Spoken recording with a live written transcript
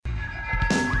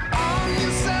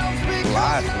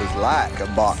life was like a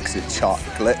box of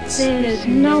chocolates. There's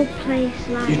no place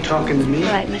like You talking to me?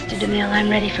 All right, Mr. DeMille, I'm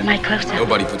ready for my close-up.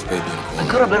 Nobody puts baby in a I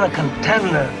corner. could have been a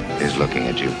contender. He's looking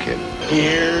at you, kid.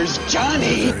 Here's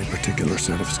Johnny. A very particular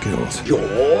set of skills. Your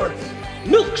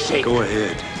milkshake. Go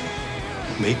ahead.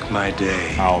 Make my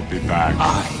day. I'll be back.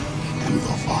 I am the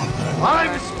father.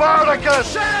 I'm Spartacus!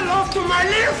 Say hello to my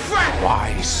little friend.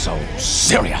 Why so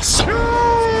serious? You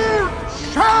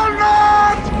shall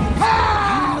not pass!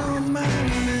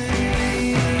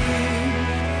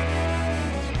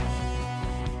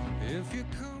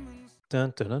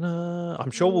 Dun, dun, dun, dun.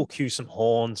 I'm sure we'll cue some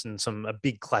horns and a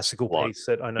big classical piece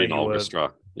that I know in you were,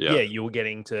 orchestra. you were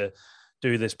getting to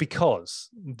do this because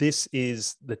this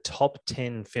is the top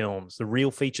 10 films, the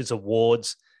Real Features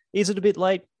Awards. Is it a bit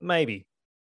late? Maybe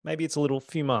it's a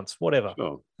few months, whatever.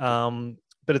 Sure.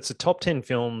 But it's the top 10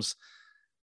 films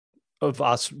of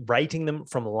us rating them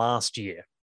from last year.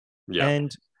 Yeah.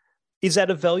 And is that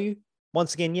of value?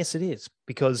 Once again, yes, it is,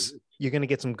 because you're going to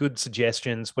get some good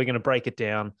suggestions. We're going to break it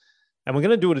down. And we're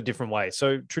going to do it a different way.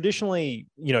 So traditionally,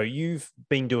 you've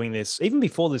been doing this even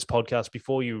before this podcast,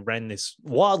 before you ran this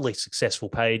wildly successful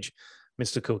page,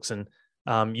 Mr. Cookson.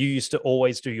 You used to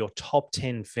always do your top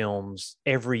 10 films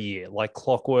every year, like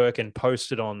clockwork, and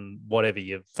post it on whatever,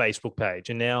 your Facebook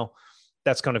page. And now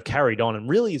that's kind of carried on and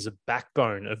really is a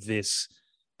backbone of this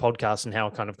podcast and how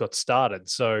it kind of got started.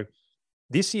 So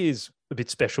this year's a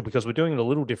bit special because we're doing it a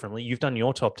little differently. You've done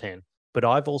your top 10, but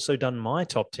I've also done my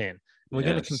top 10. We're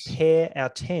going to compare our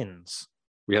 10s.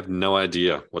 We have no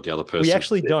idea what the other person We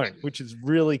actually did. don't, which is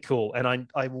really cool. And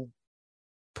I will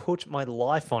put my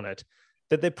life on it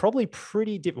that they're probably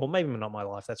pretty different. Well, maybe not my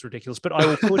life. That's ridiculous. But I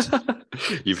will put...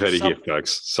 You've heard it here,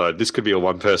 folks. So this could be a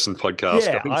one-person podcast.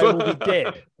 Yeah, I will be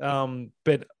dead.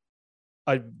 But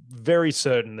I'm very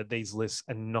certain that these lists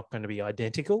are not going to be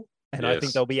identical. And I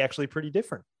think they'll be actually pretty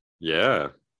different. Yeah.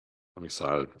 I'm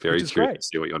excited. Very curious to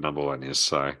see what your number one is.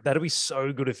 So that'll be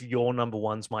so good if your number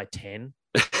one's my 10.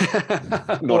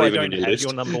 Not or even I in don't your have list.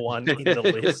 your number one in the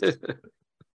list.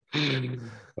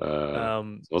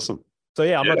 Awesome. So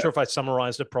yeah, I'm not sure if I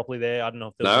summarized it properly there. I don't know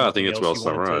if there's I think anything it's else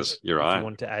well you wanted summarized. You're if right. you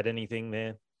want to add anything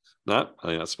there? No, I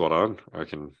think that's spot on. I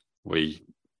reckon we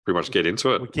pretty much get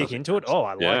into it. We kick into it. Oh,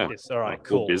 I like this. All right,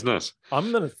 cool. Business.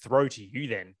 I'm going to throw to you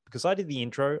then, because I did the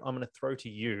intro. I'm going to throw to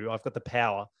you. I've got the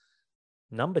power.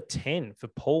 Number 10 for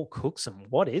Paul Cookson.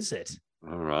 What is it?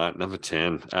 All right, number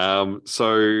 10.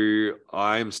 So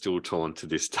I'm still torn to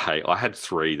this day. I had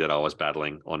 3 that I was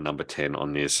battling on number 10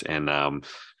 on this. And I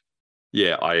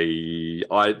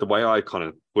the way I kind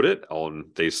of put it on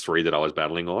these 3 that I was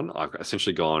battling on, I've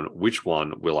essentially gone, which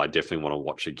one will I definitely want to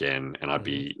watch again? And I'd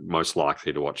be most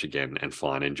likely to watch again and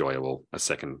find enjoyable a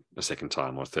second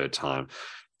time or a third time.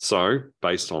 So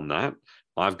based on that,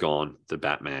 I've gone the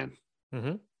Batman.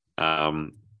 Mm-hmm.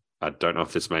 I don't know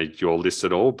if this made your list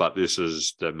at all, but this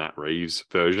is the Matt Reeves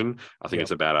version. I think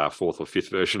it's about our 4th or 5th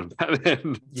version of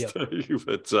Batman. Yep.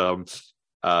 But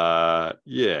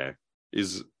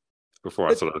before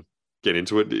I sort of get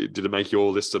into it, did it make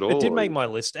your list at all? It did make my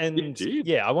list, and it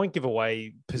did? I won't give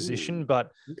away position,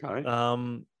 but okay.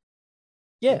 I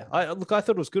thought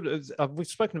it was good. We've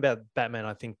spoken about Batman,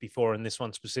 I think, before, and this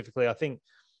one specifically. I think,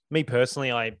 me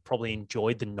personally, I probably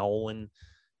enjoyed the Nolan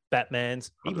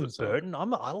Batmans, even 100%. Burton.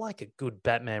 I like a good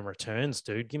Batman Returns,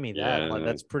 dude. Give me that. Yeah.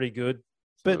 That's pretty good.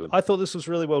 But I thought this was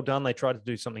really well done. They tried to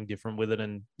do something different with it,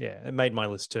 and it made my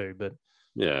list too. But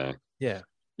yeah,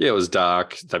 it was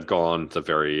dark. They've gone the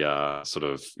very sort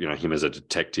of, him as a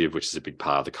detective, which is a big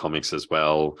part of the comics as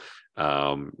well.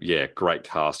 Great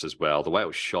cast as well. The way it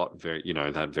was shot, very,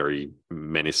 that very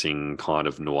menacing kind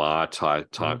of noir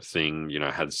type thing,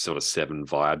 had sort of 7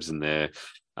 vibes in there.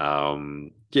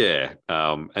 And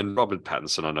Robert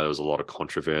Pattinson, I know there was a lot of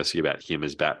controversy about him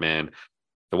as Batman.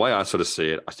 The way I sort of see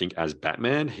it, I think as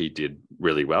Batman, he did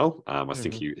really well. I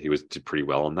think he did pretty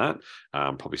well on that.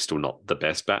 Probably still not the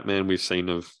best Batman we've seen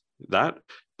of that,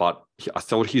 but I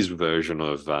thought his version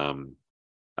of oh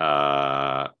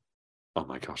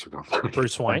my gosh, I've got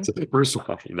Bruce Wayne. Bruce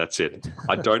Wayne, that's it.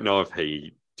 I don't know if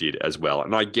he did as well.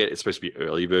 And I get it's supposed to be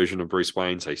early version of Bruce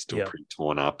Wayne, so he's still pretty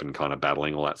torn up and kind of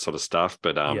battling all that sort of stuff.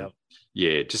 But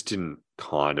it just didn't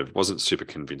wasn't super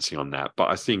convincing on that. But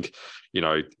I think,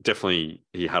 definitely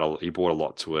he brought a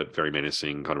lot to it, very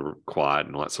menacing, kind of quiet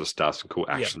and all that sort of stuff, some cool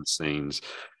action scenes.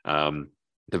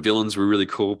 The villains were really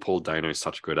cool. Paul Dano is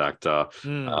such a good actor.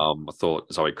 I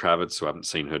thought Zoe Kravitz, who I haven't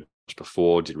seen her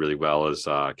before, did really well as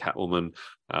Catwoman.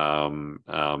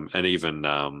 And even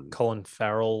Colin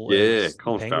Farrell.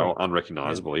 Colin Farrell,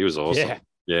 unrecognizable. He was awesome.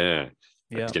 Yeah.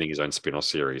 Getting his own spin-off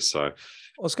series. So I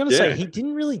was going to say, he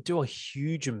didn't really do a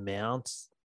huge amount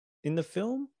in the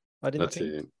film. I didn't That's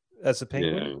think it. as the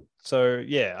Penguin. Yeah. So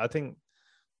yeah, I think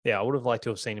I would have liked to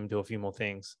have seen him do a few more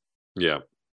things. Yeah.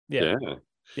 Yeah. Yeah.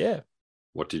 Yeah.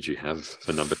 What did you have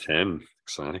for number 10?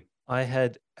 Exciting. I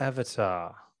had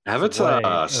Avatar.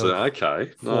 Avatar. So,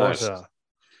 okay. Nice. Water.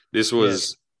 This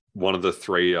was one of the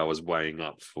three I was weighing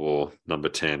up for number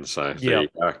 10. So there you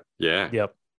go. Yeah.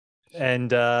 Yep. And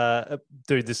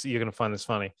dude, you're gonna find this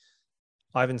funny.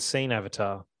 I haven't seen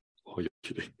Avatar. Oh, you're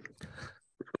kidding.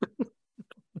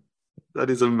 That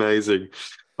is amazing.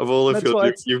 Of all of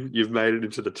you've made it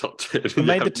into the top 10. I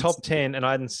made the top 10 and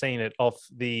I hadn't seen it off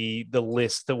the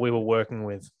list that we were working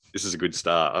with. This is a good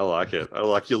start. I like it. I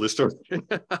like your list.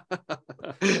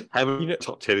 How many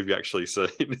top 10 have you actually seen?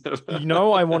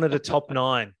 I wanted a top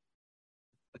 9.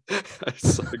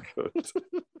 It's so good.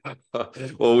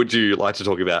 Well, would you like to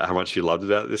talk about how much you loved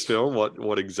about this film?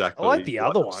 What exactly? I like the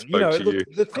other one.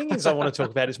 The thing is I want to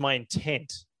talk about is my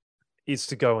intent is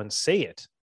to go and see it.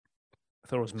 I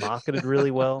thought it was marketed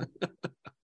really well.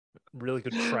 Really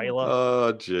good trailer.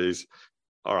 Oh, geez.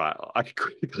 All right. I could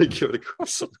quickly give it a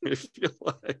cross if you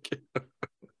like.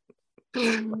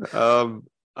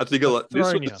 I think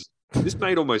this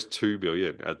made almost 2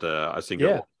 billion at the. I think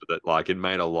it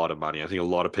made a lot of money. I think a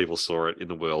lot of people saw it in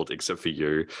the world except for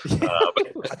you.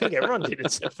 I think everyone did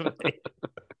except for me.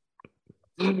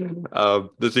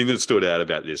 The thing that stood out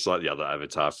about this, like the other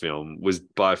Avatar film, was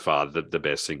by far the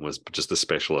best thing was just the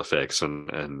special effects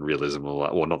and realism,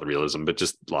 or not the realism, but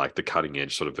just like the cutting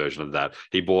edge sort of version of that.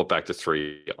 He brought back the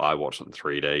 3D. I watched it in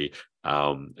 3D.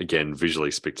 Again, visually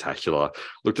spectacular.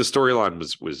 Look, the storyline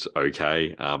was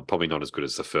okay. Probably not as good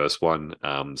as the first one.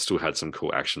 Still had some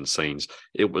cool action scenes.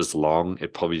 It was long.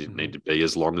 It probably didn't need to be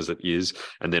as long as it is.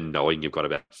 And then knowing you've got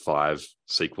about 5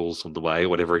 sequels on the way,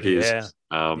 whatever it is.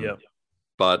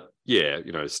 But yeah,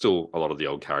 still a lot of the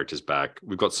old characters back.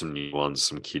 We've got some new ones,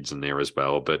 some kids in there as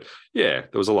well. But yeah,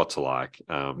 there was a lot to like.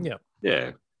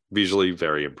 Yeah, visually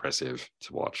very impressive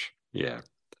to watch. Yeah,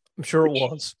 I'm sure it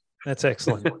was. That's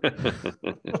excellent. All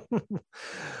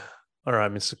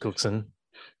right, Mr. Cookson.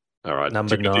 All right,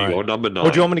 number 9. Or number 9. Or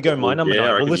do you want me to go my number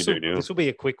 9? Well, this will be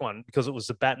a quick one because it was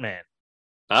the Batman.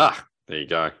 Ah, there you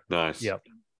go. Nice. Yep.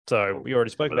 So we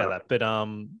already spoke about that. But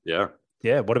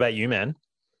yeah. What about you, man?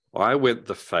 I went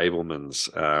the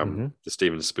Fablemans, the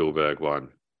Steven Spielberg one.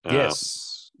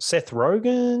 Yes. Seth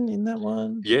Rogen in that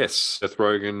one? Yes. Seth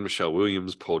Rogen, Michelle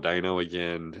Williams, Paul Dano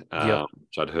again,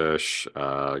 Judd Hirsch,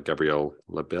 Gabrielle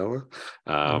Labella.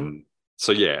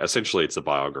 So, yeah, essentially it's a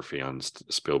biography on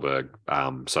Spielberg.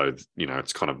 So,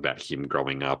 it's kind of about him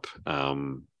growing up.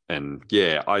 And,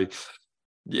 yeah,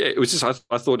 it was just,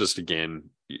 I thought just, again,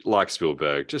 like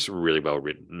Spielberg, just really well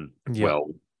written, well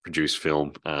produced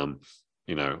film.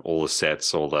 All the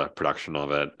sets, all the production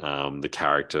of it, the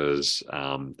characters,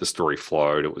 the story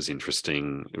flowed. It was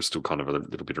interesting. It was still kind of a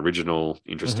little bit original,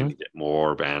 interesting to get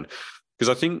more about. Because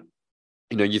I think,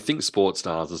 you think sports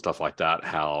stars and stuff like that,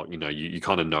 how, you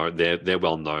kind of know they're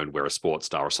well known where a sports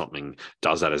star or something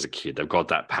does that as a kid. They've got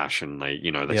that passion. They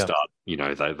start,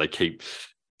 they keep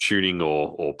shooting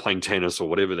or playing tennis or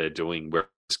whatever they're doing. Where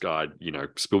this guy,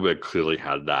 Spielberg clearly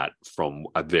had that from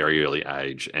a very early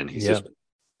age. And he's just,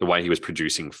 the way he was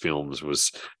producing films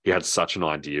he had such an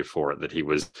idea for it that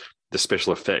the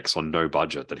special effects on no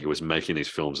budget, that he was making these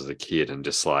films as a kid, and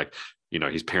just like,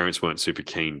 his parents weren't super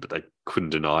keen, but they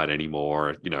couldn't deny it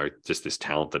anymore, just this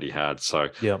talent that he had. So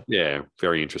yeah,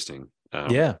 very interesting.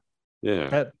 That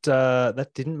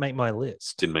didn't make my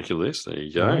list. Didn't make your list. There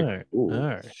you go.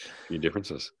 No. Few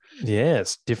differences.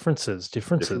 Yes, differences.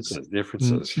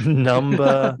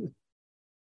 Number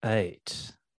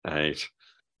 8.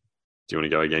 Do you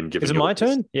want to go again? Is it my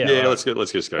turn? Yeah. Let's go.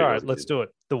 Let's just go. All right, let's do it.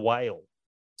 The Whale.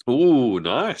 Ooh,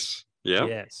 nice. Yeah.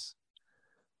 Yes.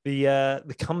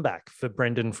 The comeback for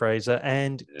Brendan Fraser.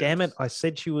 And damn it, I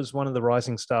said she was one of the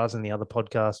rising stars in the other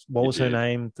podcast. What was her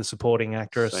name? The supporting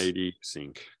actress? Sadie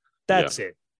Sink. That's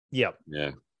it. Yep.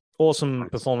 Yeah. Awesome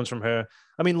performance from her.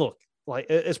 I mean, look, like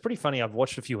it's pretty funny. I've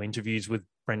watched a few interviews with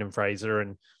Brendan Fraser,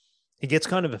 and he gets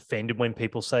kind of offended when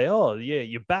people say, "Oh, yeah,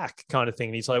 you're back," kind of thing.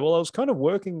 And he's like, "Well, I was kind of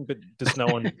working, but just no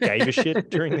one gave a shit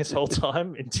during this whole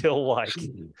time until like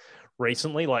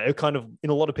recently." Like, it kind of in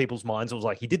a lot of people's minds, it was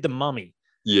like he did The Mummy,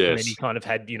 and then he kind of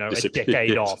had a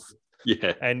decade off,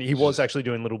 and he was actually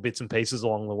doing little bits and pieces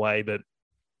along the way. But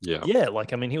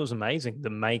like I mean, he was amazing. The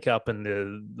makeup and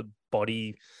the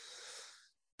body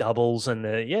doubles, and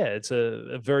it's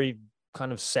a very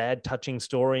kind of sad, touching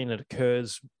story, and it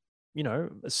occurs,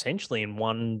 essentially in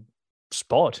one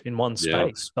spot, in one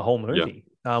space, the whole movie,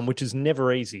 which is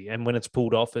never easy. And when it's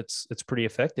pulled off, it's pretty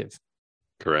effective.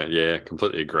 Correct. Yeah,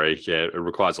 completely agree. Yeah, it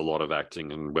requires a lot of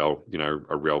acting and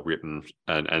a well written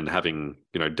and having,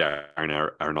 Darren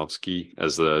Aronofsky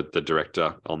as the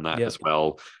director on that as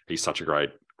well. He's such a great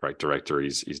director.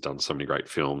 He's done so many great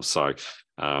films. So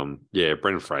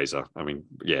Brendan Fraser, I mean,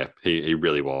 he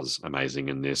really was amazing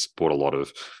in this. Brought a lot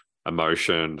of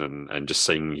emotion and just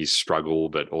seeing his struggle,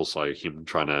 but also him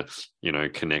trying to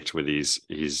connect with his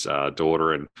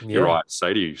daughter. And you're right,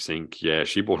 Sadie, think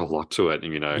she brought a lot to it,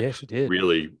 and she did.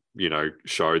 Really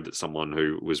showed that someone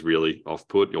who was really off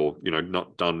put or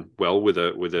not done well with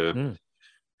her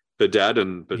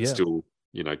dad, but still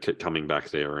kept coming back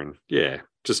there. And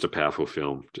just a powerful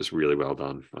film, just really well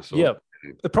done, I thought.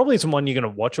 It probably isn't one you're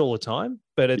going to watch all the time,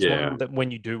 but it's one that when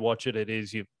you do watch it,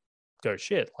 you go,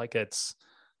 shit, like it's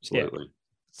absolutely.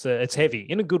 It's heavy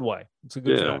in a good way. It's a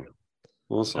good film.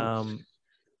 Awesome.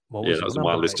 That was on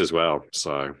my list as well.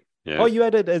 So Oh, you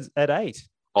had it at 8.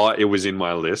 Oh, it was in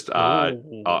my list. I'll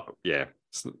tell you.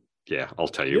 You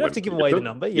don't have to give away the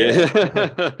number. Nice.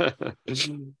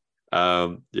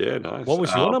 What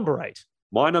was your number 8?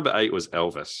 My number 8 was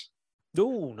Elvis.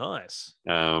 Oh, nice.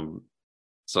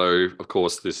 So of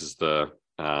course this is the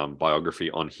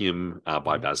biography on him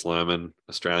by Baz Luhrmann,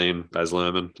 Australian Baz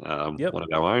Luhrmann, one of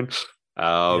our own.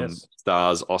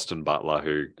 Stars Austin Butler,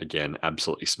 who again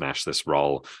absolutely smashed this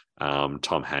role.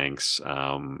 Tom Hanks,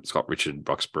 it's got Richard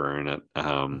Roxburgh in it.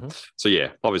 So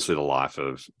obviously the life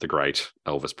of the great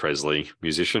Elvis Presley,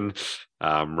 musician,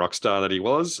 rock star that he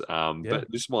was. But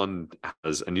this one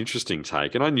has an interesting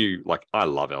take, and I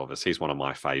love Elvis. He's one of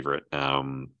my favorite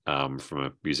from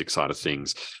a music side of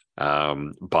things.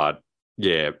 But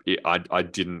I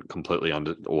didn't completely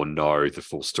know the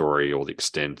full story or the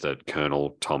extent that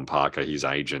Colonel Tom Parker, his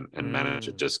agent and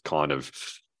manager, just kind of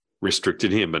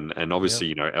restricted him. And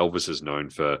obviously, Elvis is known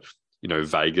for,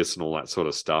 Vegas and all that sort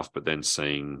of stuff, but then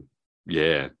seeing,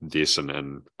 this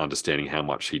and understanding how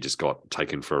much he just got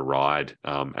taken for a ride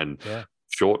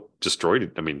destroyed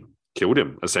it. I mean, killed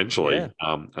him essentially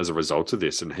as a result of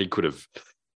this. And he could have,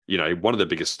 one of the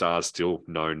biggest stars still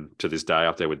known to this day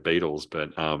up there with Beatles,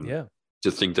 but to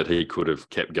think that he could have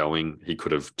kept going, he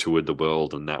could have toured the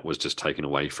world, and that was just taken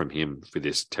away from him for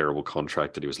this terrible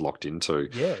contract that he was locked into.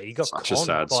 Yeah, he got such a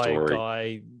sad story. A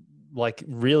guy, like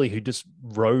really, who just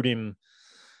rode him,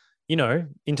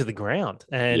 into the ground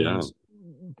and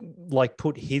like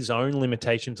put his own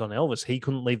limitations on Elvis. He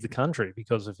couldn't leave the country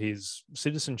because of his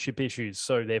citizenship issues.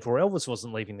 So therefore, Elvis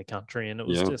wasn't leaving the country, and it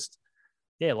was just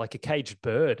like a caged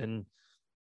bird. And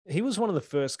he was one of the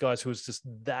first guys who was just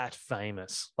that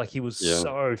famous. Like he was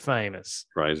so famous.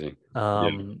 Crazy.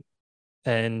 And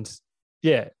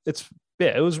it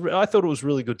was, I thought it was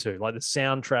really good too. Like the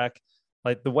soundtrack,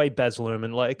 like the way Baz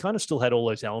Luhrmann, like it kind of still had all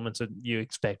those elements that you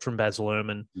expect from Baz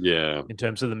Luhrmann. Yeah. In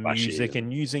terms of the music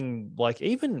and using like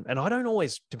even, and I don't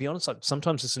always, to be honest, like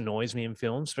sometimes this annoys me in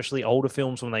films, especially older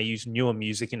films when they use newer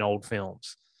music in old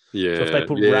films. Yeah. So if they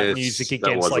put rap music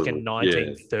against like a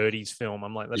 1930s film,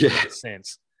 I'm like, that doesn't make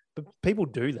sense. But people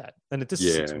do that, and it just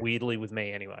sits weirdly with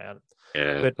me anyway.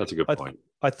 But that's a good point.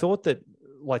 I thought that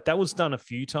like that was done a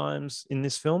few times in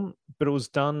this film, but it was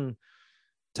done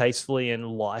tastefully and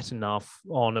light enough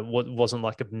on it. Wasn't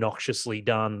like obnoxiously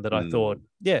done that I thought,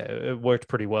 it worked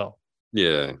pretty well.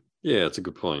 Yeah, it's a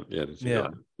good point.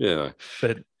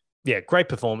 But great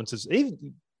performances.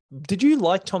 Even did you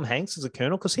like Tom Hanks as a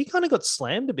colonel? Because he kind of got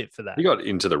slammed a bit for that. He got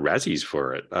into the Razzies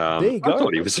for it. There you go. I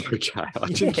thought he was okay. I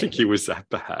didn't think he was that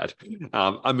bad.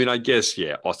 I mean, I guess,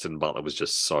 Austin Butler was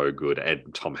just so good.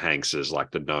 And Tom Hanks is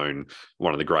like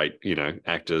one of the great,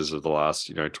 actors of the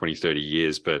last, 20, 30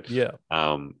 years. But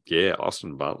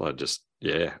Austin Butler just,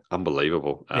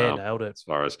 unbelielievable. Nailed it. As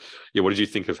far as, what did you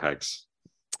think of Hanks?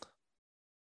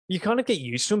 You kind of get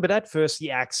used to him, but at first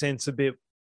the accent's a bit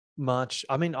much.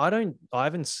 I mean, I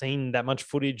haven't seen that much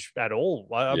footage at all.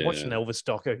 I watched an Elvis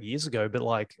doco years ago, but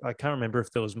like I can't remember if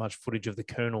there was much footage of the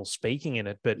Colonel speaking in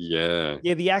it. But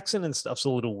the accent and stuff's a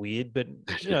little weird, but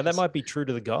that might be true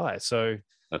to the guy. So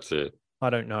that's it. I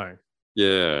don't know.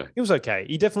 Yeah, he was okay.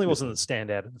 He definitely wasn't the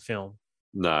standout of the film.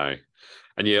 No.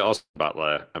 And Austin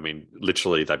Butler, I mean,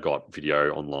 literally they've got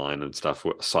video online and stuff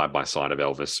side by side of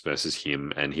Elvis versus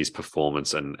him and his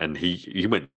performance, and he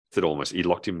went that almost he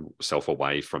locked himself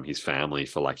away from his family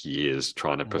for like years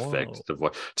trying to perfect the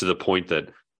voice, to the point that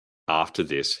after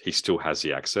this he still has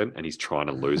the accent and he's trying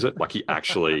to lose it. Like he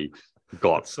actually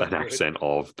got an accent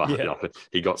of, but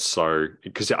he got so,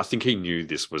 because I think he knew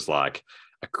this was like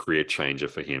a career changer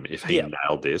for him. If he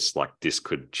nailed this, like this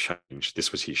could change.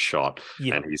 This was his shot,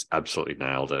 and he's absolutely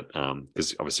nailed it.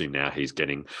 Because obviously now he's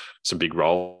getting some big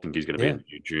roles. I think he's going to be in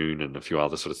New June and a few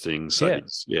other sort of things. So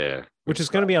which is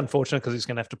going to be unfortunate because he's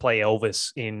going to have to play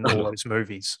Elvis in all those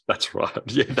movies. That's right.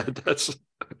 Yeah, that's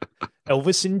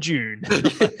Elvis in June.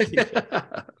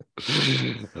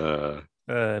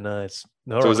 Nice.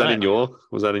 So was that in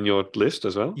your list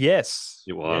as well? Yes,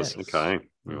 it was. Yes. Okay,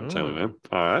 tell me, man.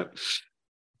 All right.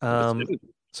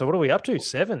 So what are we up to?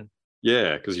 7.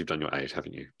 Yeah, because you've done your 8,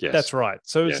 haven't you? Yes, that's right.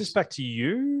 So is this back to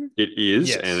you? It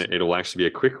is, and it'll actually be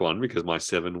a quick one because my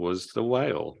 7 was the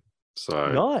whale.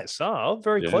 So nice. Oh,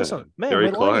 very close on. Man,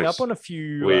 we're lining up on a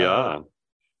few. We are,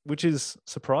 which is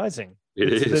surprising.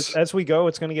 It is. As we go,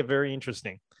 it's going to get very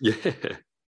interesting. Yeah.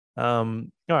 All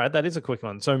right, that is a quick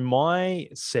one. So my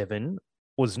 7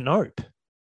 was Nope.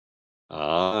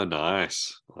 Ah,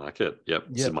 nice. I like it. Yep.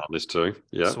 This is my list too.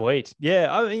 Yeah. Sweet. Yeah.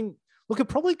 I mean, look, it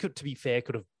probably could, to be fair,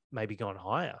 could have maybe gone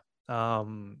higher.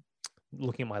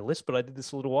 Looking at my list, but I did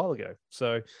this a little while ago.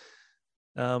 So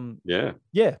yeah.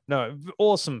 No,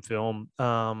 awesome film.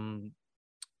 The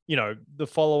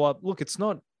follow-up. Look, it's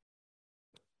not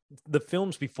the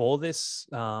films before this,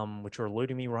 which are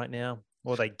eluding me right now.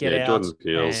 Or they Get Out. Jordan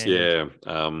Peele's,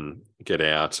 Get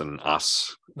Out and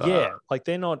Us. Like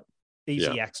they're not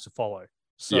easy acts to follow.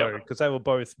 So, because they were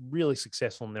both really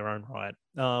successful in their own right.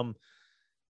 And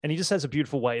he just has a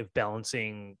beautiful way of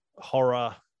balancing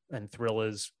horror and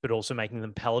thrillers, but also making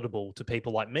them palatable to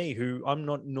people like me, who I'm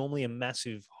not normally a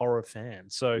massive horror fan.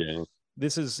 So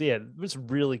this is, it was a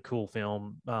really cool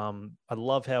film. I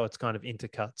love how it's kind of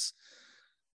intercuts.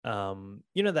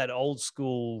 That old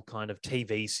school kind of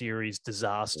TV series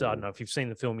Disaster. I don't know if you've seen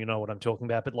the film, you know what I'm talking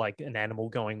about, but like an animal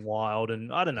going wild,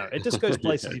 and I don't know, it just goes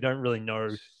places you don't really know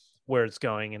where it's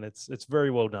going, and it's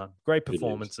very well done. Great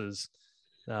performances.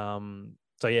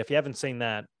 So if you haven't seen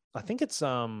that, I think it's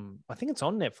on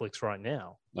Netflix right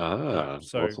now.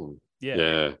 So awesome.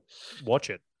 Watch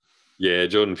it. Yeah,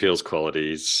 Jordan Peele's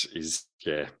qualities is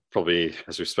probably,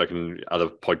 as we've spoken in other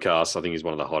podcasts, I think he's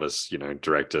one of the hottest,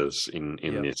 directors in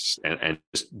this, and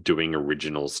just doing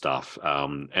original stuff.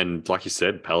 And like you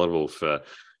said, palatable for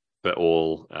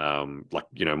all.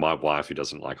 My wife, who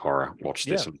doesn't like horror, watched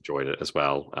this and enjoyed it as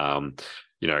well.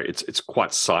 It's quite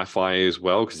sci-fi as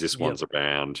well, because this one's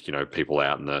around, people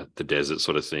out in the desert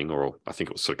sort of thing, or I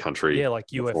think it was sort of country. Yeah, like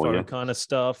UFO kind of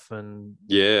stuff. And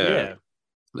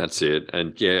that's it. And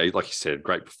like you said,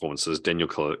 great performances. Daniel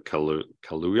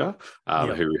Kaluuya,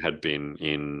 who had been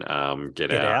in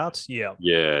Get Out.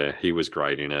 Yeah, he was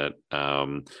great in it.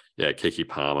 Keke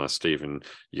Palmer, Stephen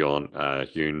Yeun,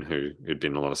 who'd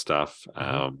been in a lot of stuff.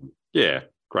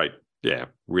 Great. Yeah,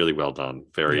 really well done.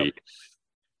 Very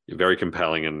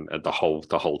compelling, and the whole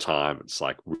time it's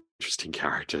like interesting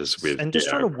characters with just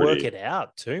trying to work it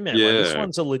out too, man. Like, this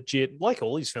one's a legit, like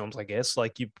all these films, I guess.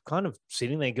 Like you're kind of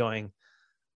sitting there going,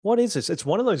 what is this? It's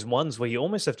one of those ones where you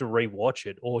almost have to rewatch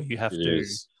it, or you have to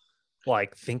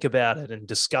like think about it and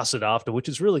discuss it after, which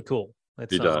is really cool.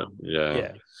 He does,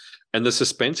 And the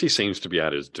suspense he seems to be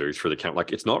able to do through the camera,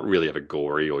 like it's not really ever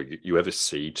gory or you ever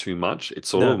see too much. It's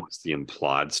sort of almost the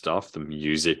implied stuff. The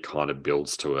music kind of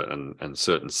builds to it, and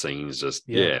certain scenes just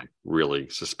really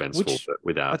suspenseful, but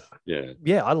without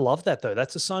I love that though.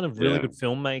 That's a sign of really good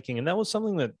filmmaking, and that was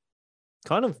something that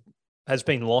kind of has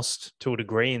been lost to a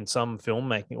degree in some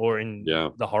filmmaking or in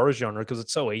the horror genre, because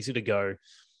it's so easy to go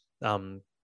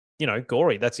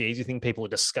gory. That's the easy thing. People are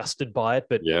disgusted by it,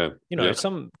 but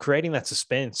some creating that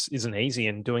suspense isn't easy,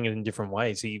 and doing it in different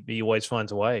ways. He always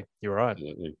finds a way. You're right.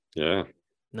 Yeah.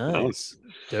 Nice.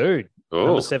 Dude. Cool.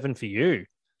 Number 7 for you.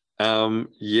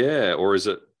 Or is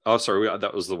it? Oh, sorry.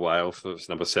 That was the whale for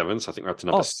number 7. So I think we're up to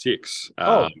number 6.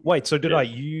 Wait. So did I?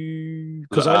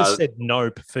 Because I just said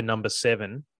Nope for number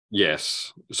 7.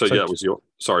 Yes. So that was your.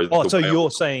 Sorry. So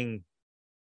you're saying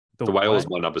the whale was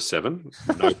my number 7.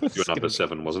 No, your number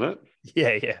 7, wasn't it?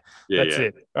 Yeah. That's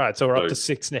it. All right. So we're up to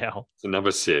 6 now. So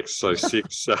number 6. So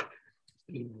 6.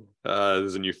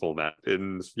 There's a new format. I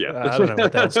don't know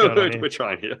what that's going on here. We're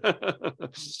trying here.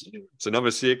 So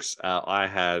number 6, I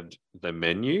had The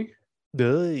Menu.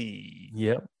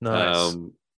 Yep. Nice.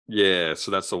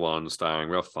 So that's the one starring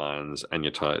Ralph Fiennes,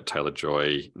 Anya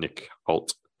Taylor-Joy, Nick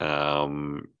Holt,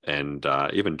 and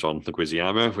even John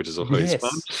Leguizamo, which is always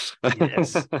fun.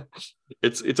 Yes.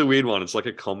 It's a weird one. It's like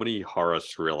a comedy horror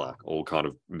thriller, all kind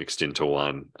of mixed into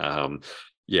one.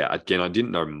 Again, I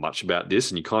didn't know much about this,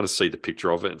 and you kind of see the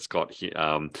picture of it. It's got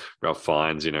Ralph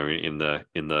Fiennes, in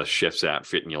the chef's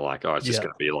outfit, and you're like, oh, it's just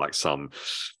going to be like some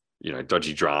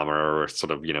dodgy drama or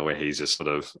sort of, where he's just sort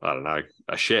of, I don't know,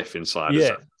 a chef inside as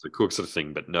Yeah. a cook sort of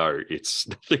thing. But no, it's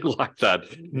nothing like that.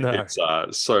 No.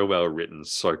 It's so well written,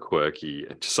 so quirky,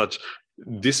 and just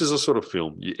this is a sort of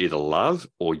film you either love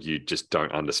or you just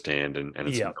don't understand, and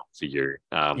it's not for you.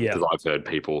 Because I've heard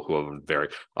people who are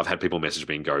I've had people message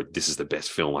me and go, "This is the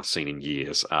best film I've seen in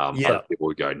years." Other people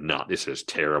would go, "Nah, this is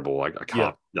terrible. I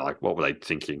can't." Like, what were they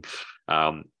thinking?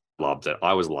 Loved it.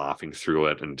 I was laughing through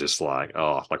it and just like,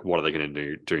 what are they going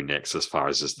to do next as far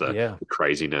as just the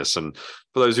craziness? And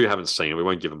for those who haven't seen it, we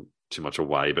won't give them too much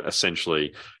away, but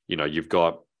essentially, you've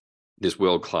got this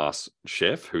world-class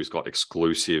chef who's got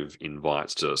exclusive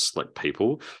invites to select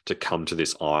people to come to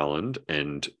this island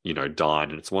and, dine.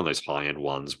 And it's one of those high-end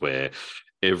ones where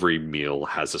every meal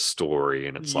has a story,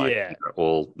 and it's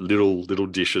all little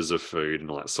dishes of food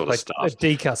and all that sort of stuff. A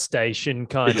degustation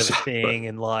kind of thing.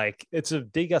 And like, it's a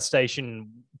degustation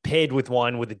paired with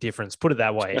wine with a difference, put it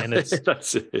that way. And it's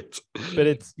that's it. But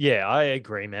it's I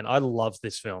agree, man. I love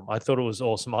this film. I thought it was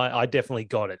awesome. I definitely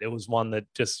got it. It was one that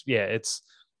just it's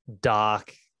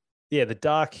dark, the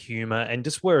dark humor and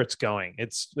just where it's going.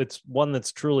 It's one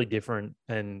that's truly different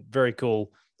and very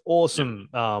cool. Awesome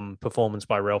performance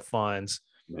by Ralph Fiennes.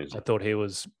 Amazing. I thought he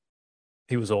was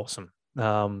awesome.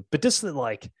 But just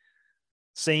like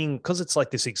seeing, because it's like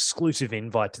this exclusive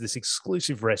invite to this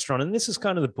exclusive restaurant, and this is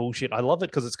kind of the bullshit. I love it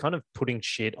because it's kind of putting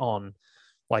shit on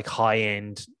like high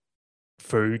end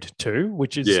food too,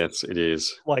 which is it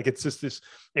is like, it's just this,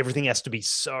 everything has to be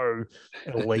so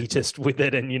elitist with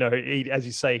it, and eat, as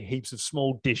you say, heaps of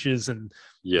small dishes, and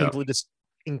people are just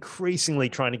increasingly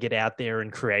trying to get out there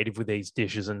and creative with these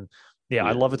dishes. And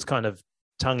I love its kind of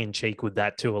tongue-in-cheek with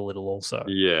that too a little also.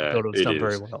 I thought it was done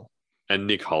very well. And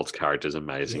Nick Holt's character is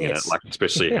amazing in it, like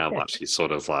especially how much he's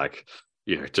sort of like,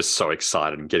 just so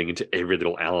excited and getting into every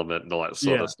little element and all that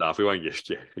sort of stuff. We won't get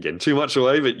again too much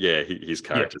away, but his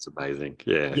character's amazing.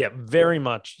 Very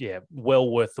much. Well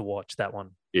worth the watch, that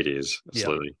one. It is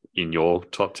absolutely in your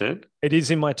top 10. It is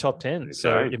in my top 10,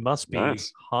 so it must be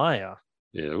higher.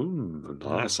 Yeah,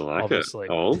 nice. I like obviously.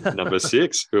 It. Oh, number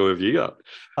 6. Who have you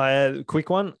got? Quick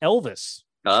one, Elvis.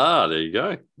 There you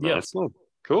go. Nice one.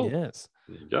 Cool. Yes.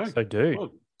 There you go. So, dude.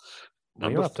 Oh,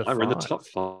 number 5. We're in the top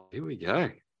 5. Here we go.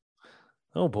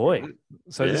 Oh, boy.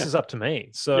 So this is up to me.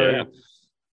 So,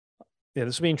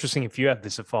 this will be interesting if you have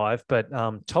this at 5, but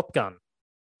Top Gun.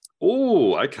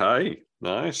 Oh, okay.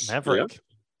 Nice. Maverick.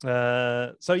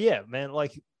 Yep. Man,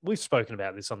 like we've spoken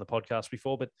about this on the podcast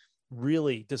before, but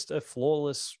really just a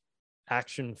flawless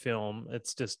action film.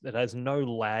 It's just, it has no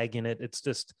lag in it. It's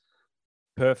just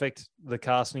perfect. The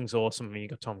casting's awesome. I mean, you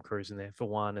got Tom Cruise in there for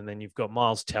one, and then you've got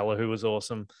Miles Teller, who was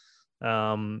awesome.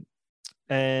 And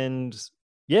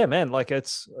man, like,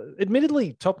 it's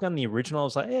admittedly Top Gun, the original, I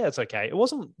was like, it's okay. It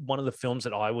wasn't one of the films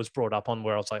that I was brought up on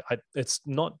where I was like,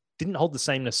 didn't hold the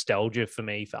same nostalgia for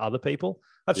me for other people.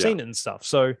 I've seen it and stuff.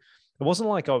 So it wasn't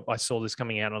like I saw this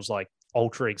coming out and I was like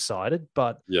ultra excited,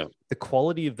 but the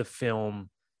quality of the film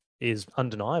is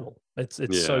undeniable. It's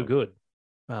so good.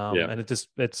 And it's,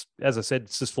 as I said,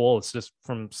 it's just flawless. Just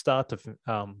from start to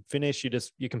finish,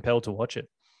 you're compelled to watch it.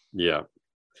 Yeah,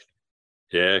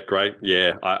 great.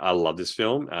 Yeah, I love this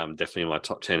film. Definitely in my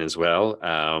top 10 as well.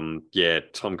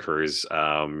 Tom Cruise,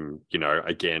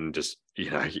 again, just,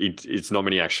 it's not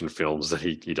many action films that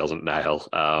he doesn't nail.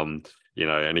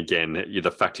 And again,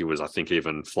 the fact he was, I think,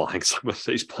 even flying some of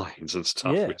these planes and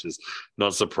stuff, which is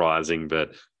not surprising.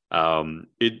 But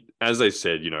as they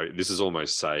said, this has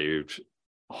almost saved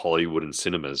Hollywood and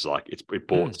cinemas. Like, it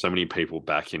brought so many people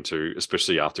back into,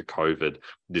 especially after COVID.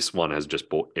 This one has just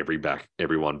brought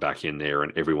everyone back in there,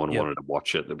 and everyone wanted to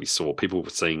watch it. That we saw people were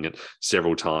seeing it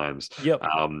several times.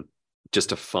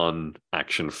 Just a fun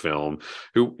action film.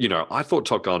 I thought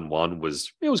Top Gun 1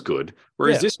 was good,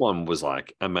 whereas this one was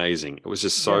like amazing. It was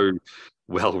just so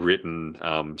well written.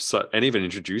 And even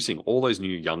introducing all those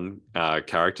new young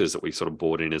characters that we sort of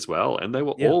brought in as well, and they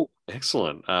were all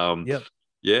excellent.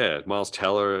 Miles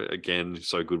Teller, again,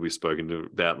 so good. We've spoken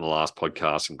about in the last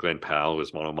podcast, and Glenn Powell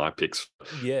was one of my picks.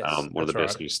 One of the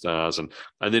best new stars, and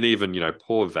then even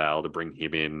poor Val, to bring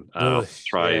him in,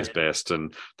 try his best,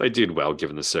 and they did well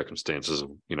given the circumstances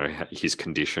of his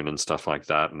condition and stuff like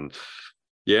that. And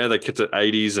they kept it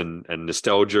 80s and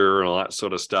nostalgia and all that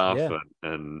sort of stuff,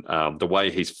 and the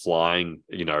way he's flying,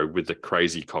 with the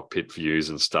crazy cockpit views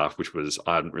and stuff, which was,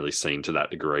 I hadn't really seen to that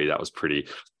degree. That was pretty.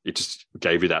 It just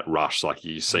gave you that rush, like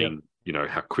you seen,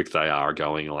 how quick they are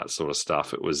going, all that sort of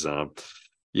stuff. It was,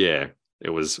 it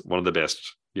was one of the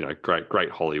best,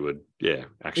 great Hollywood,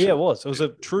 action. It was a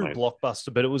true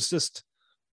blockbuster, but it was just,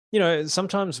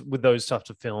 sometimes with those types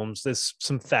of films, there's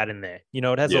some fat in there.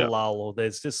 It has a lull, or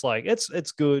there's just like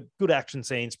it's good action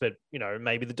scenes, but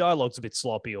maybe the dialogue's a bit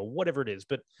sloppy or whatever it is.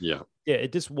 But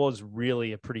it just was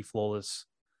really a pretty flawless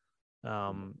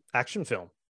action film.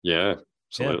 Yeah,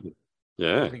 absolutely.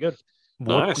 Yeah, pretty good.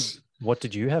 Nice. What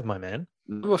did you have, my man?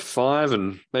 Number 5,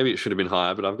 and maybe it should have been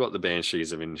higher, but I've got the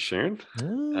Banshees of Inisherin.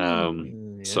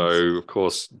 Yes. So of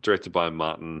course, directed by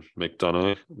Martin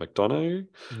McDonough.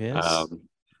 Yes.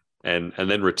 And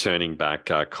then returning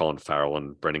back Colin Farrell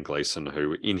and Brendan Gleeson,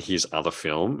 who in his other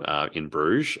film, In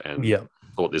Bruges, and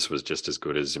thought this was just as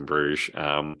good as In Bruges.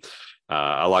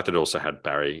 I liked it also had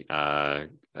Barry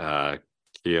Keoghan,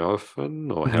 or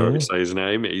however you say his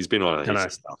name. He's been on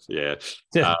his stuff. Yeah.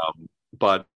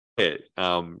 But kind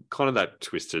of that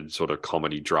twisted sort of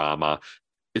comedy drama.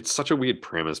 It's such a weird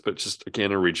premise, but just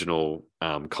again, original.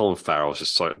 Colin Farrell is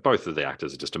just both of the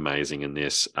actors are just amazing in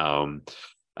this. Such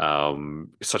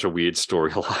a weird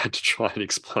storyline to try and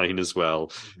explain as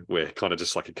well. We're kind of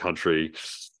just like a country,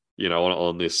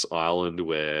 on this island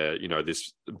where,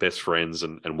 this best friends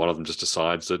and one of them just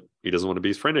decides that he doesn't want to be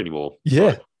his friend anymore.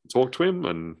 Yeah. So talk to him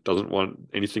and doesn't want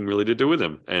anything really to do with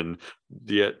him. And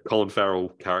yet Colin Farrell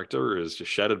character is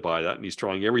just shattered by that. And he's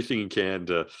trying everything he can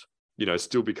to,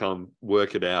 still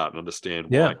work it out and understand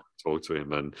why he talk to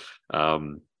him. And,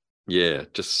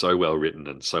 just so well written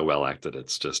and so well acted.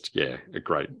 It's just, a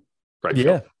great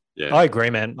film. Yeah. I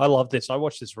agree, man. I love this. I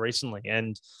watched this recently,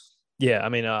 and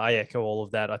I echo all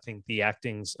of that. I think the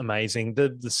acting's amazing.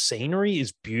 The scenery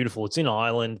is beautiful. It's in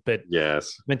Ireland, but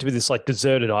it's meant to be this like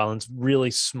deserted island,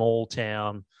 really small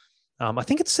town. I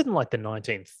think it's set in like the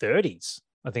 1930s.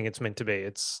 I think it's meant to be.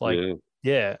 It's like,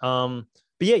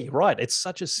 but you're right. It's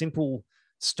such a simple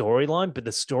storyline, but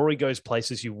the story goes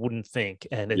places you wouldn't think,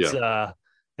 and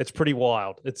it's pretty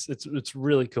wild. It's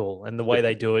really cool, and the way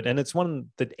they do it, and it's one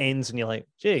that ends, and you're like,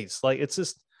 geez, like it's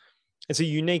a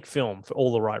unique film for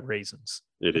all the right reasons.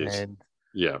 It is, and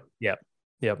I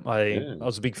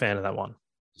was a big fan of that one.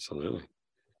 Absolutely,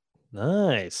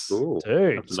 nice, cool.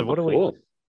 Dude. So what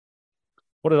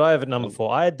did I have at number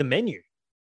 4? I had The Menu.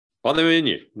 On The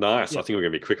Menu, nice. I think we're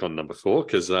gonna be quick on number 4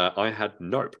 because I had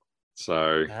Nope.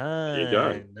 So there you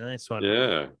go. Nice one.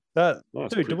 Yeah. Nice,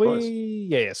 dude, did we? Close.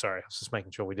 Yeah. Sorry, I was just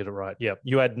making sure we did it right. Yeah,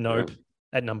 you had Nope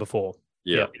at number 4.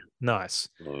 Yeah. Nice.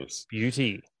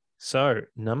 Beauty. So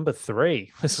number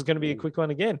 3. This is going to be a quick one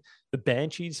again. The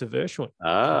Banshees of Inisherin.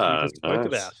 We just spoke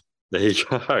about. There you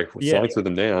go. We're flying through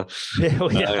them now.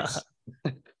 Nice.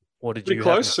 What did pretty you?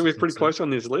 Close. So we're pretty close on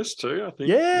this list too. I think.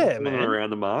 Yeah, man. Around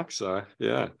the mark. So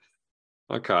yeah.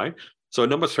 Okay. So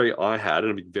number 3, I had,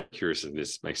 and I'm very curious if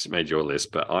this made your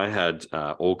list, but I had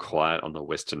All Quiet on the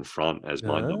Western Front as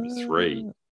my number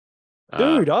 3.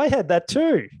 Dude, I had that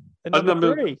too.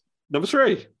 Number 3. Number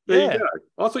 3. There you go.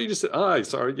 I thought you just said,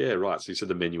 sorry. Yeah, right. So you said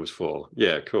The Menu was 4.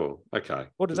 Yeah, cool. Okay.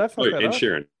 What does that fuck that up?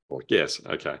 Sharon. Yes.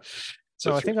 Okay.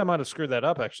 So I think I might have screwed that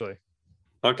up actually.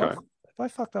 Okay. Have I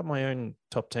fucked up my own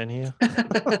top 10 here?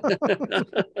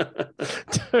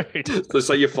 Dude. So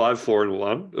say you're 5, 4, and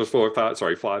 1. Or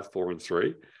 5, 4, and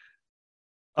 3.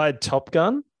 I had Top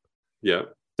Gun. Yeah.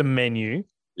 The Menu.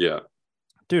 Yeah.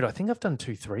 Dude, I think I've done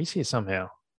 2 3s here somehow.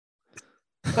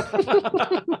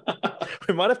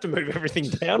 We might have to move everything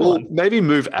down. Well, maybe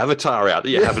move Avatar out that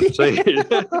you haven't seen.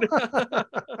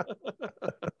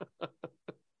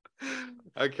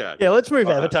 Okay. Yeah, let's move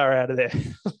Avatar out of there.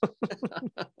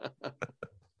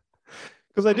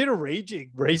 Because I did a rejig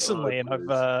recently, and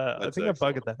I think I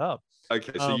bugged that up.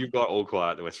 Okay, so you've got All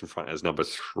Quiet at the Western Front as number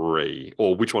 3.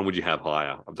 Or which one would you have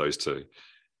higher of those 2?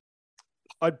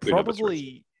 I'd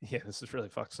probably... Yeah, this is really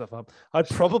fucked stuff up. I'd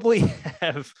probably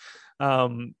have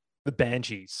the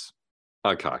Banshees.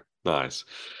 Okay, nice.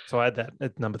 So I had that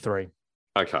at number 3.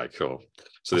 Okay, cool.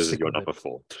 So this is your number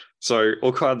 4. So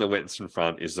All Quiet on the Western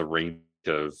Front is the remake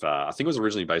of, I think it was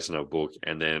originally based on a book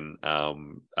and then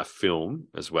a film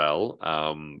as well.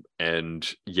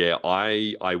 And yeah,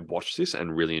 I watched this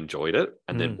and really enjoyed it,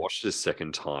 and then watched it a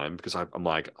second time because I'm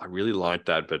like, I really liked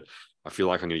that, but I feel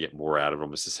like I'm going to get more out of it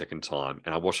almost a second time.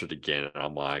 And I watched it again and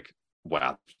I'm like,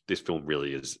 wow, this film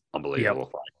really is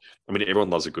unbelievable. Yep. I mean, everyone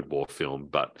loves a good war film,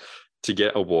 but to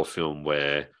get a war film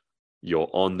where you're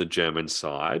on the German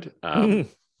side,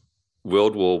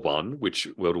 World War One, which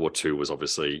World War Two was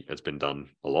obviously, it's been done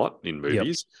a lot in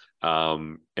movies.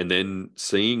 Yep. And then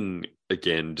seeing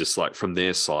again, just like from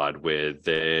their side where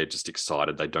they're just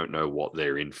excited, they don't know what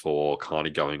they're in for, kind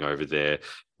of going over there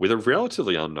with a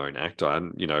relatively unknown actor,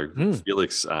 and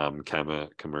Felix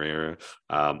Camarera,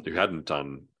 who hadn't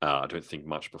done, I don't think,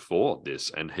 much before this,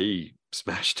 and he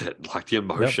smashed it. Like the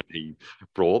emotion he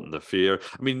brought and the fear.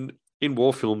 I mean, in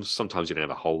war films, sometimes you don't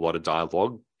have a whole lot of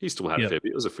dialogue. He still had a fair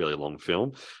bit. It was a fairly long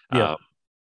film. Yeah.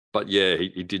 But yeah,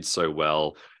 he did so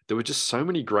well. There were just so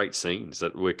many great scenes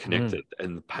that were connected,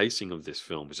 and the pacing of this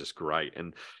film was just great.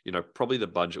 And, probably the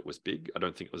budget was big. I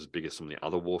don't think it was as big as some of the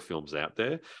other war films out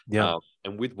there. Yeah.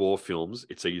 And with war films,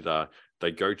 it's either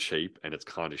they go cheap and it's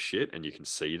kind of shit and you can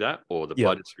see that, or the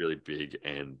budget's really big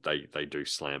and they do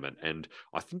slam it. And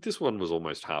I think this one was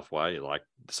almost halfway. Like,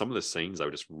 some of the scenes, they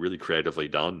were just really creatively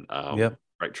done.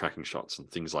 Great tracking shots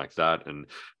and things like that. And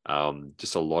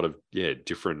just a lot of,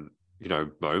 different,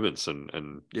 moments.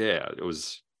 And yeah, it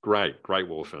was great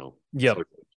war film. Yeah. So,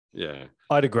 yeah.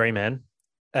 I'd agree, man.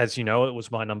 As you know, it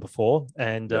was my number 4,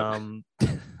 and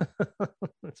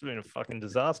it's been a fucking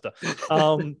disaster.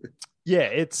 It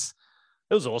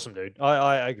was awesome, dude.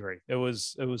 I agree. It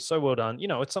was so well done.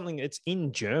 It's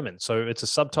in German, so it's a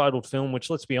subtitled film, which,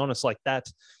 let's be honest, like, that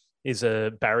is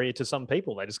a barrier to some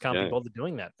people. They just can't be bothered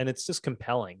doing that. And it's just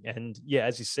compelling. And yeah,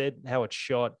 as you said, how it's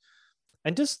shot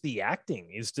and just the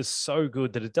acting is just so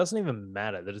good that it doesn't even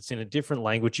matter that it's in a different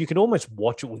language. You can almost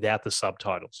watch it without the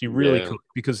subtitles. You really could,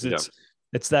 because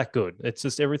it's that good. It's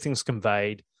just, everything's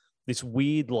conveyed. This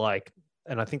weird, like,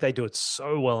 and I think they do it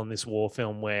so well in this war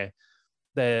film, where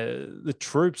the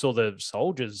troops or the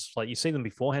soldiers, like, you see them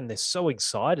beforehand, they're so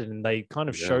excited, and they kind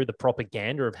of show the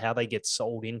propaganda of how they get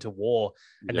sold into war,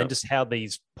 and then just how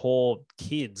these poor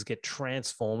kids get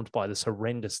transformed by this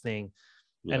horrendous thing.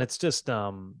 And it's just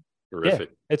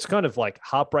horrific. It's kind of like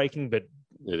heartbreaking, but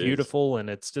beautiful. And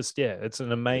it's just, it's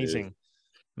an amazing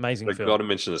film. Got to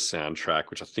mention the soundtrack,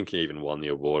 which I think he even won the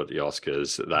award at the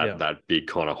Oscars. That big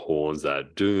kind of horns, that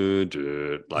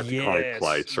like kind of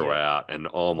play throughout, and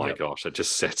oh my gosh, it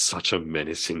just sets such a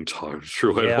menacing tone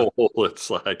through it all. It's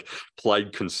like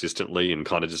played consistently and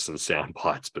kind of just in sound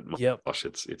bites, but my gosh,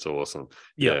 it's awesome.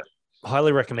 Yeah,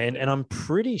 highly recommend. And I'm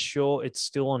pretty sure it's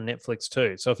still on Netflix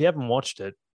too. So if you haven't watched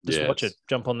it, just watch it.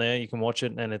 Jump on there, you can watch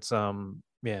it, and it's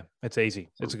it's easy.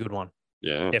 It's a good one.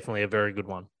 Yeah, definitely a very good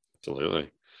one. Absolutely.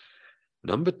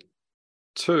 Number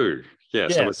 2.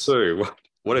 Yes. Number 2.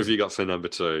 What have you got for number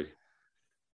 2?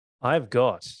 I've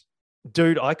got,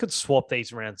 dude, I could swap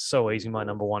these around so easy, my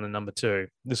number 1 and number 2.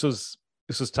 This was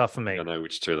tough for me. I know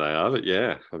which 2 they are, but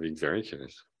yeah, I'd be very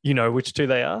curious. You know which 2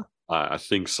 they are? I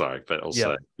think so, but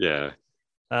also,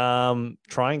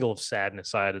 Triangle of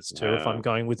Sadness, I added 2 if I'm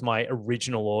going with my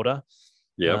original order.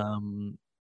 Yeah.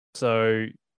 So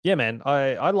yeah, man,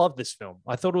 I love this film.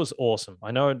 I thought it was awesome. I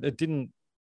know it didn't.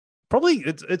 Probably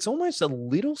it's almost a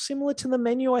little similar to The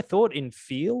Menu, I thought, in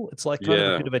feel. It's like kind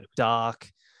of a bit of a dark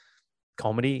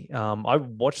comedy. I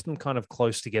watched them kind of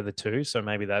close together too, so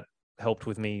maybe that helped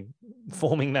with me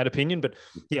forming that opinion. But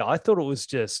yeah, I thought it was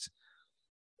just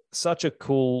such a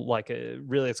cool,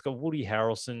 it's got Woody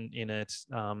Harrelson in it.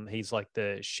 He's like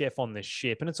the chef on this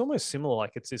ship, and it's almost similar.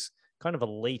 Like, it's this kind of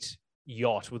elite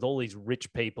yacht with all these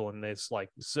rich people, and there's like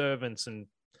servants, and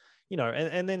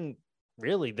and then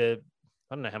really I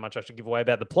don't know how much I should give away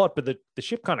about the plot, but the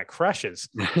ship kind of crashes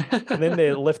and then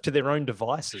they're left to their own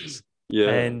devices. Yeah.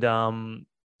 And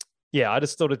I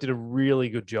just thought it did a really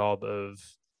good job of,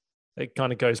 it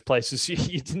kind of goes places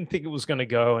you didn't think it was going to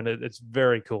go. And it's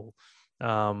very cool.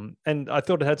 And I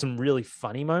thought it had some really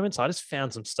funny moments. I just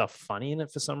found some stuff funny in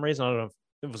it for some reason. I don't know if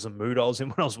it was a mood I was in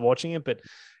when I was watching it, but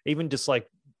even just like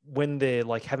when they're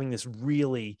like having this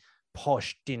really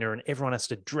posh dinner and everyone has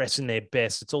to dress in their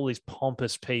best, it's all these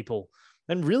pompous people.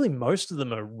 And really, most of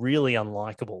them are really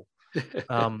unlikable,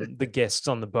 the guests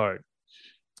on the boat.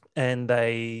 And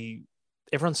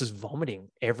everyone's just vomiting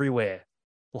everywhere,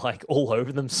 like all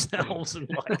over themselves. And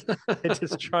like they're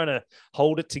just trying to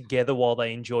hold it together while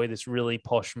they enjoy this really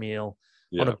posh meal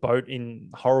on a boat in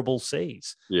horrible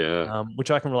seas. Yeah.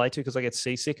 Which I can relate to because I get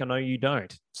seasick. I know you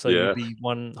don't. So you'd be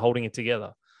one holding it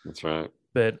together. That's right.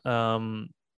 But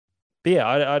yeah,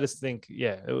 I just think,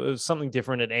 it was something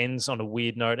different. It ends on a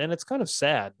weird note, and it's kind of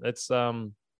sad. It's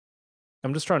I'm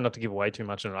just trying not to give away too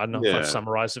much. And I don't know if I've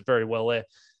summarized it very well there.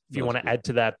 If you want to add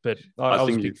to that, but I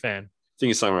was a big fan. I think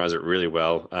you summarized it really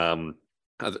well.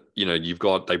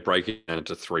 They break it down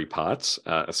into 3 parts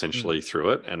essentially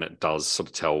through it, and it does sort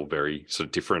of tell very sort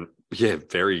of different,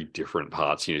 very different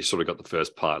parts. You sort of got the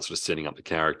first part sort of setting up the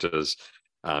characters,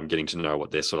 getting to know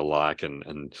what they're sort of like,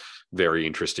 and very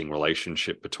interesting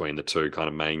relationship between the 2 kind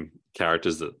of main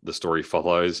characters that the story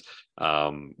follows,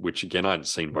 which again, I hadn't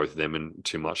seen both of them in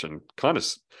too much, and kind of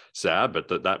sad,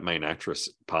 but that main actress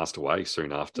passed away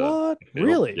soon after. What?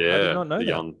 Really? Yeah. I did not know the that.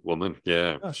 young woman.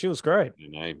 Yeah. Oh, she was great. Her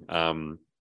name.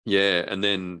 And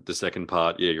then the second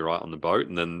part, you're right, on the boat.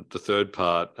 And then the third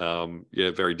part,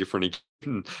 very different.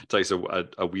 It takes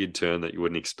a weird turn that you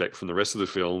wouldn't expect from the rest of the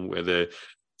film, where they're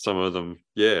some of them,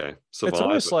 yeah, survive. It's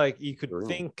almost like you could Sure.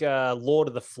 think Lord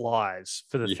of the Flies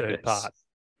for the third Yes. part.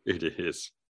 It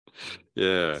is.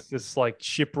 Yeah. It's just like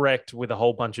shipwrecked with a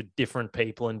whole bunch of different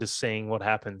people and just seeing what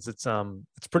happens. It's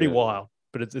pretty wild,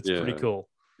 but it's pretty Yeah. cool.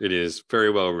 It is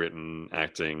very well written,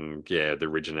 acting, the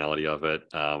originality of it,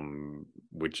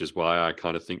 which is why I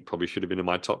kind of think probably should have been in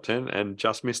my top 10 and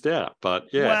just missed out. But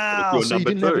yeah, Wow, you're so you number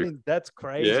didn't have two. any. That's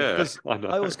crazy. Yeah, Because I know.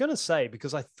 I was going to say,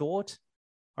 because I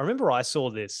remember I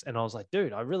saw this and I was like,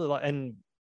 dude, I really like, and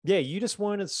yeah, you just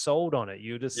weren't as sold on it.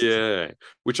 You just, Yeah,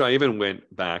 which I even went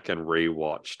back and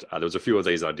rewatched. There was a few of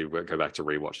these I did go back to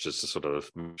rewatch just to sort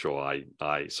of make sure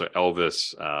so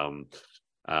Elvis,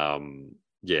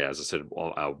 as I said,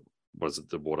 was it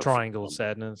the water Triangle of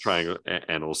Sadness, triangle,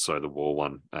 and also the war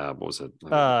one? What was it?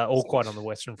 All Quiet on the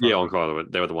Western Front. Yeah, All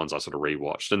Quiet. They were the ones I sort of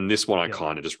rewatched, and this one I Yeah.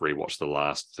 kind of just rewatched the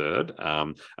last third.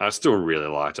 I still really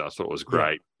liked it. I thought it was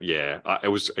great. Yeah, it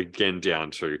was again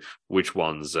down to which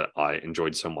ones that I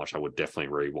enjoyed so much I would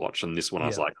definitely rewatch, and this one I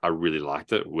was like, I really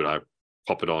liked it. Would I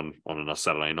pop it on a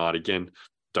Saturday night again?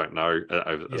 Don't know,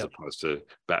 as opposed to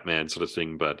Batman sort of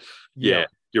thing, but yeah.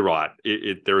 You're right.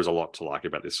 There is a lot to like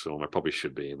about this film. It probably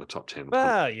should be in the top 10.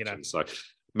 So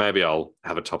maybe I'll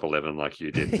have a top 11 like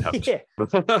you did.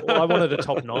 Well, I wanted a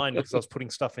top 9 because I was putting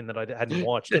stuff in that I hadn't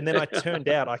watched. And then I turned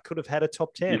out I could have had a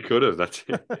top 10. You could have. That's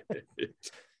it.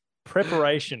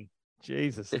 Preparation.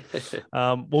 Jesus.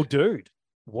 Well, dude,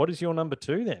 what is your number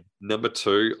 2 then? Number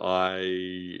 2,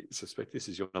 I suspect this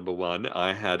is your number 1.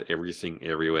 I had Everything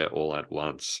Everywhere All at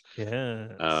Once. Yeah.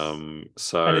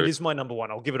 So and it is my number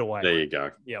 1. I'll give it away. There you go.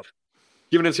 Yep.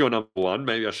 Given it's your number 1,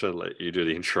 maybe I should let you do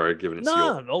the intro, given it's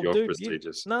your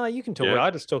prestigious. You can talk about it. I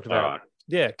just talked about All right. it.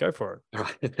 Yeah, go for it. All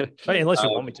right. Unless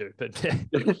you want me to, but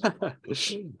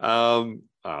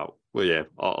well, yeah,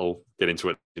 I'll get into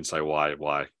it and say why you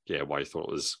thought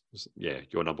it was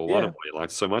your number 1 and why you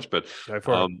liked it so much. But go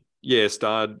for it.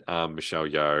 Starred Michelle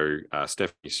Yeoh,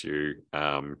 Stephanie Hsu,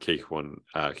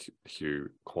 Hugh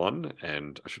Kwan,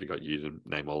 and I should have got you to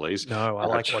name all these. No, I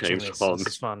like watching James this. Bond, This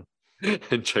is fun.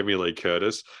 and Jamie Lee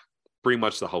Curtis. Pretty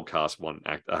much the whole cast won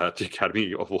the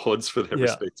Academy Awards for their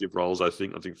respective roles. I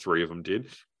think 3 of them did,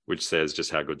 which says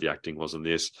just how good the acting was in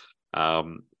this.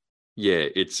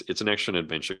 It's an action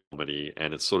adventure comedy,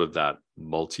 and it's sort of that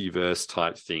multiverse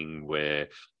type thing where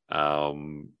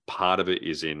part of it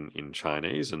is in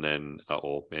Chinese, and then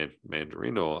or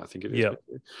Mandarin, or I think it is,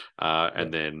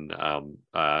 and then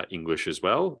English as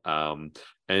well.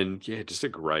 And just a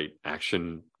great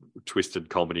action twisted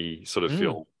comedy sort of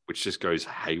film, which just goes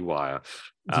haywire.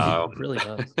 It really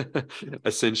does.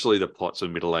 Essentially, the plot's a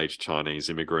middle-aged Chinese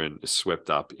immigrant swept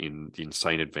up in the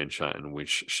insane adventure in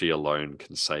which she alone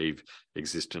can save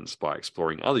existence by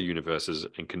exploring other universes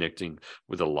and connecting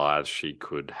with the lives she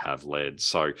could have led.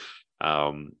 So,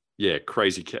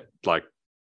 crazy. Like,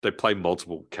 they play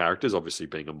multiple characters, obviously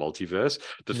being a multiverse.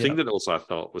 The thing that also I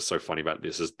thought was so funny about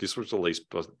this is this was released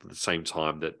at the same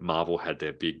time that Marvel had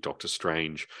their big Doctor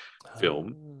Strange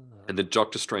film. And the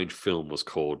Doctor Strange film was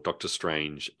called Doctor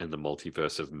Strange and the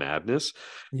Multiverse of Madness.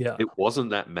 Yeah. It wasn't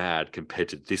that mad compared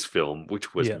to this film,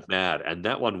 which was mad. And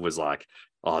that one was like, it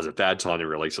was a bad time to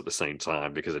release at the same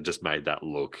time because it just made that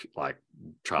look like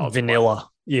child vanilla.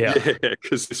 Yeah.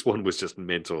 Because this one was just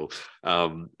mental.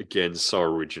 Again, so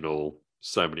original.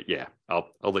 So many,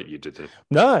 I'll let you do that.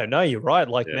 No, you're right.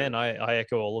 Like, man, I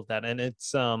echo all of that. And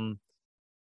it's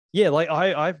like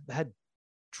I've had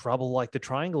trouble, like the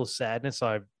Triangle of Sadness.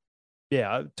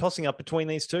 Tossing up between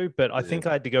these two, but I think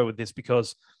I had to go with this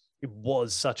because it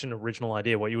was such an original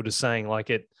idea. What you were just saying,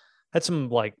 like it had some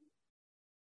like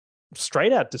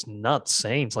straight out just nuts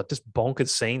scenes, like just bonkers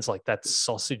scenes, like that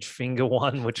sausage finger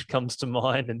one, which comes to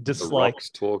mind, and just the like rocks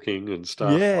talking and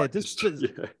stuff.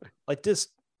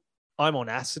 Just I'm on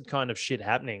acid kind of shit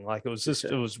happening. Like it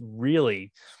was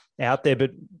really out there,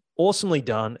 but awesomely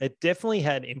done. It definitely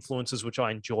had influences which I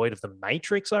enjoyed of the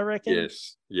Matrix, I reckon.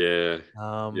 Yes. Yeah.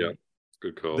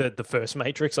 Good call. The first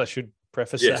Matrix, I should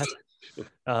preface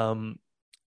that.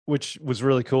 Which was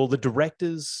really cool. The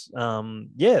directors,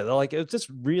 like it was just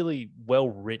really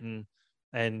well written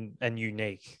and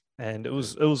unique. And it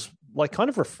was like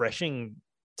kind of refreshing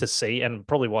to see, and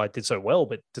probably why it did so well,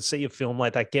 but to see a film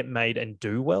like that get made and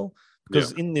do well.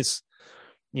 Because in this,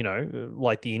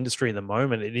 like the industry at the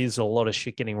moment, it is a lot of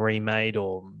shit getting remade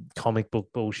or comic book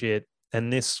bullshit.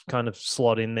 And this kind of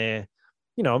slot in there,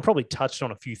 I'm probably touched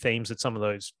on a few themes that some of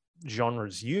those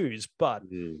genres use, but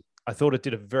I thought it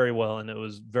did it very well, and it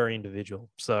was very individual.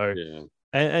 So,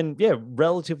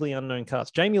 relatively unknown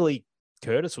cast. Jamie Lee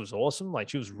Curtis was awesome. Like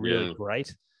she was really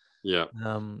great. Yeah.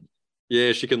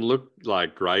 Yeah, she can look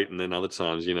like great, and then other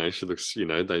times, she looks,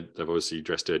 they've obviously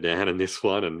dressed her down in this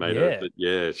one and made her, but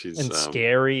yeah, she's and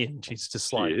scary, and she's just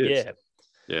she like, is.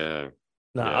 yeah.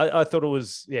 No, Yeah. I thought it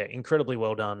was incredibly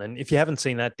well done, and if you haven't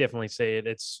seen that, definitely see it.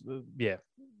 It's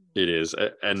It is.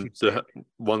 And the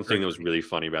one thing that was really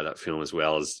funny about that film as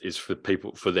well is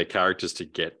for their characters to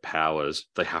get powers,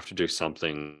 they have to do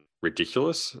something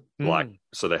ridiculous. Like,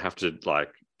 so they have to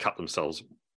like cut themselves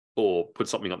or put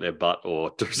something up their butt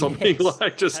or do something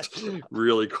like just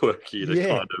really quirky to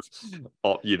kind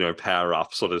of, power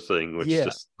up sort of thing, which is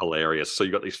just hilarious. So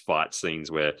you got these fight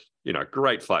scenes where,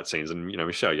 great fight scenes. And,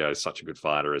 Michelle Yeoh is such a good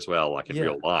fighter as well, like in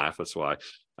real life. That's why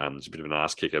it's a bit of an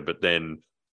ass kicker. But then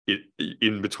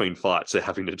in between fights, they're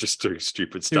having to just do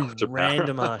stupid stuff to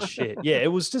random ass shit. Yeah,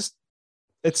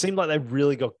 it seemed like they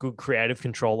really got good creative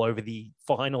control over the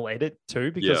final edit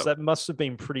too, because that must have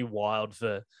been pretty wild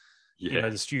for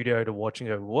the studio to watch and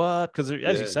go, what? Because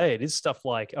as you say, it is stuff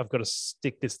like I've got to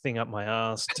stick this thing up my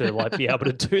ass to like be able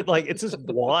to do it. Like it's just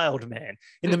wild, man,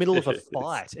 in the middle of a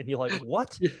fight, and you're like,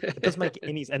 what? It doesn't make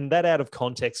any sense. And that out of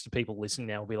context to people listening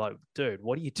now will be like, dude,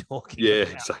 what are you talking about? Yeah,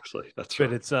 exactly. That's right.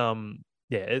 But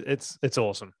it's it's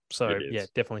awesome. So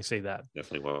definitely see that.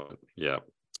 Definitely will. Yeah.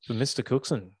 So Mr.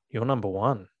 Cookson, you're number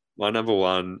one. My number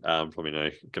one, probably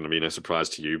going to be no surprise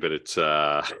to you, but it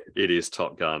is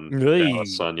Top Gun.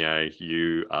 Sonia,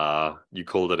 you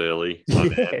called it early,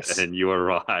 and you were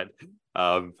right.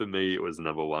 For me, it was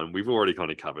number one. We've already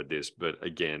kind of covered this, but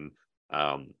again,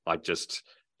 I just,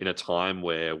 in a time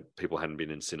where people hadn't been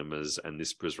in cinemas, and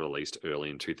this was released early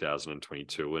in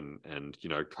 2022, and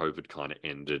COVID kind of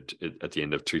ended at the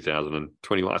end of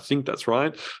 2021. I think that's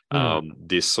right.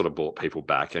 This sort of brought people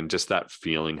back, and just that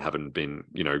feeling, having been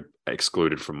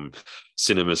excluded from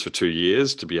cinemas for 2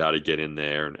 years, to be able to get in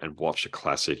there and watch a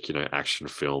classic action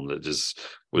film that just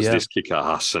was this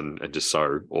kick-ass and just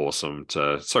so awesome,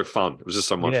 so fun. It was just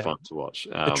so much fun to watch.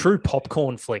 A true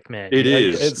popcorn flick, man. It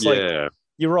is. It's like,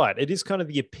 you're right. It is kind of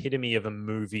the epitome of a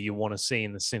movie you want to see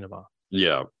in the cinema.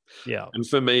 Yeah. Yeah. And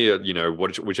for me,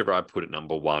 whichever I put at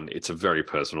number one, it's a very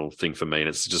personal thing for me. And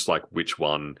it's just like which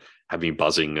one had me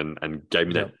buzzing and gave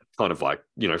me that kind of like,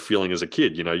 feeling as a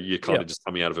kid. You're kind of just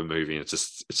coming out of a movie, and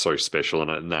it's so special.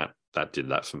 And that did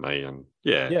that for me. And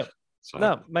So,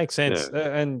 no, makes sense.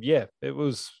 And it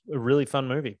was a really fun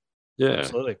movie. Yeah.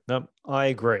 Absolutely. No, I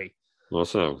agree.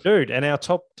 Awesome. Dude, and our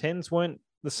top 10s weren't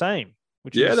the same.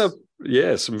 Which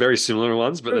some very similar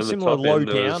ones, but then the top end,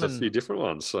 there was a few different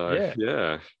ones. So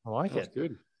I like it.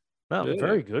 Good. No,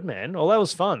 very good, man. Well, that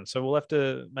was fun. So we'll have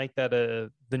to make that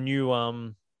the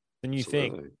new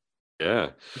thing. Yeah.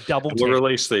 We'll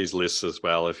release these lists as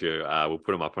well. If you, we'll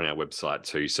put them up on our website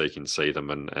too, so you can see them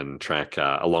and track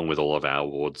along with all of our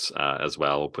awards as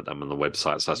well. We'll put them on the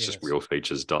website. So that's just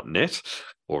realfeatures.net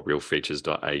or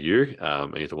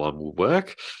realfeatures.au. Either one will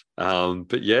work.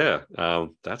 But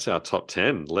that's our top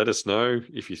 10. Let us know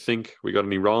if you think we got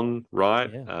any wrong,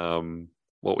 right?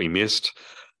 What we missed.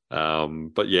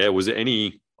 Was there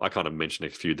any? I kind of mentioned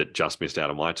a few that just missed out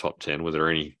of my top 10. Was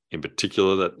there any in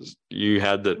particular that you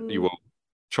had that you were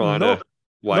trying to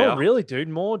weigh up? Not really, dude.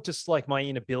 More just like my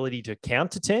inability to count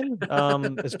to 10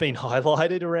 has been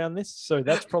highlighted around this. So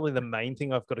that's probably the main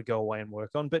thing I've got to go away and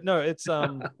work on. But no, it's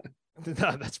no,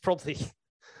 that's probably,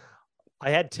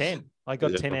 I had 10. I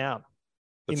got 10 out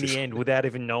in the end without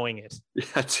even knowing it.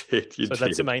 That's it.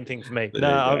 That's the main thing for me. No,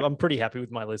 I'm pretty happy with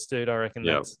my list, dude. I reckon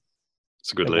it's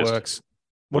a good list. Works.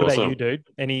 What about you, dude?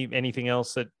 Anything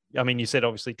else that, I mean, you said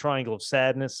obviously Triangle of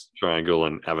Sadness. Triangle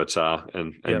and Avatar,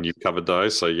 and you've covered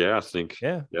those. So I think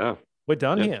we're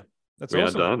done here. That's awesome. We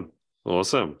are done.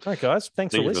 Awesome. All right, guys.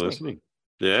 Thanks for listening.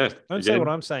 Yeah. Don't say what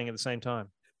I'm saying at the same time.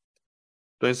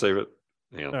 Don't say it.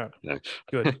 Hang on. All right. No.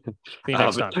 Good. See you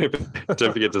next time.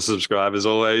 Don't forget to subscribe as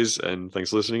always. And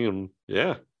thanks for listening. And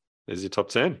there's your top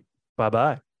 10.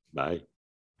 Bye-bye. Bye.